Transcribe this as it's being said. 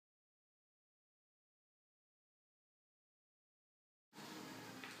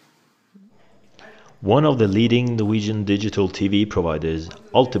One of the leading Norwegian digital TV providers,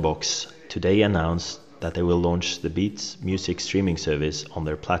 Altibox, today announced that they will launch the Beat music streaming service on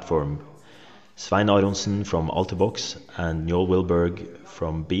their platform. Svein Aronsen from Altibox and Njål Wilberg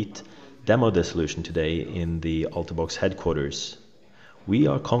from Beat demoed the solution today in the Altibox headquarters. We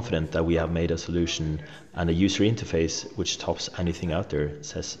are confident that we have made a solution and a user interface which tops anything out there,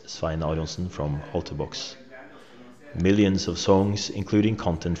 says Svein Aronsen from Altibox. Millions of songs, including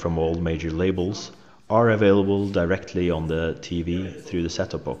content from all major labels, are available directly on the TV through the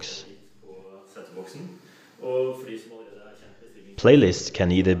set-top box. Playlists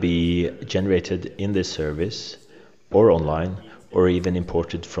can either be generated in this service, or online, or even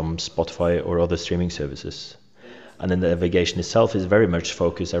imported from Spotify or other streaming services. And the navigation itself is very much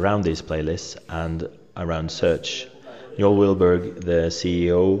focused around these playlists and around search. Njål Wilberg, the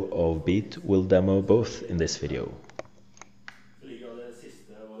CEO of Beat, will demo both in this video.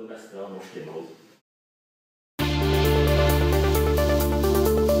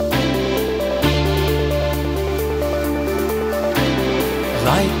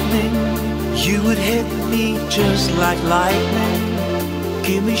 Lightning, you would hit me just like lightning.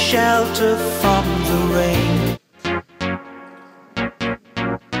 Give me shelter from the rain.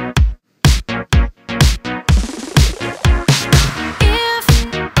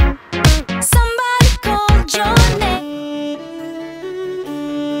 If somebody called your name,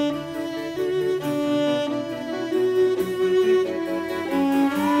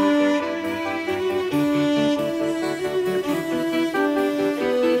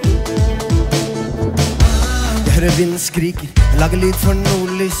 hører vinden skriker, jeg lager lyd for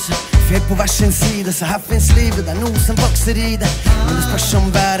nordlyset. Fjell på hver sin side, så her finnes livet, det er noe som vokser i det. Men det spørs om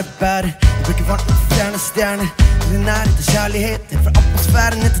været bærer, jeg bruker varmt for fjerne stjerner. Det er nærhet og kjærlighet, fra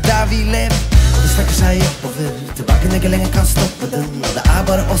atmosfæren til der vi lever. Og det strekker seg oppover, tilbake når ikke lenger kan stoppe den. Og det er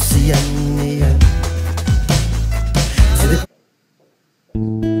bare oss igjen.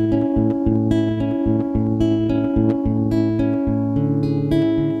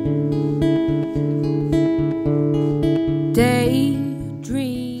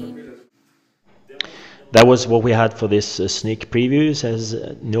 That was what we had for this sneak preview, says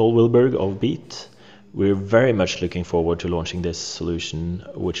Njål Wilberg of Beat. We're very much looking forward to launching this solution,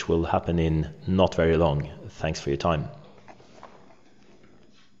 which will happen in not very long. Thanks for your time.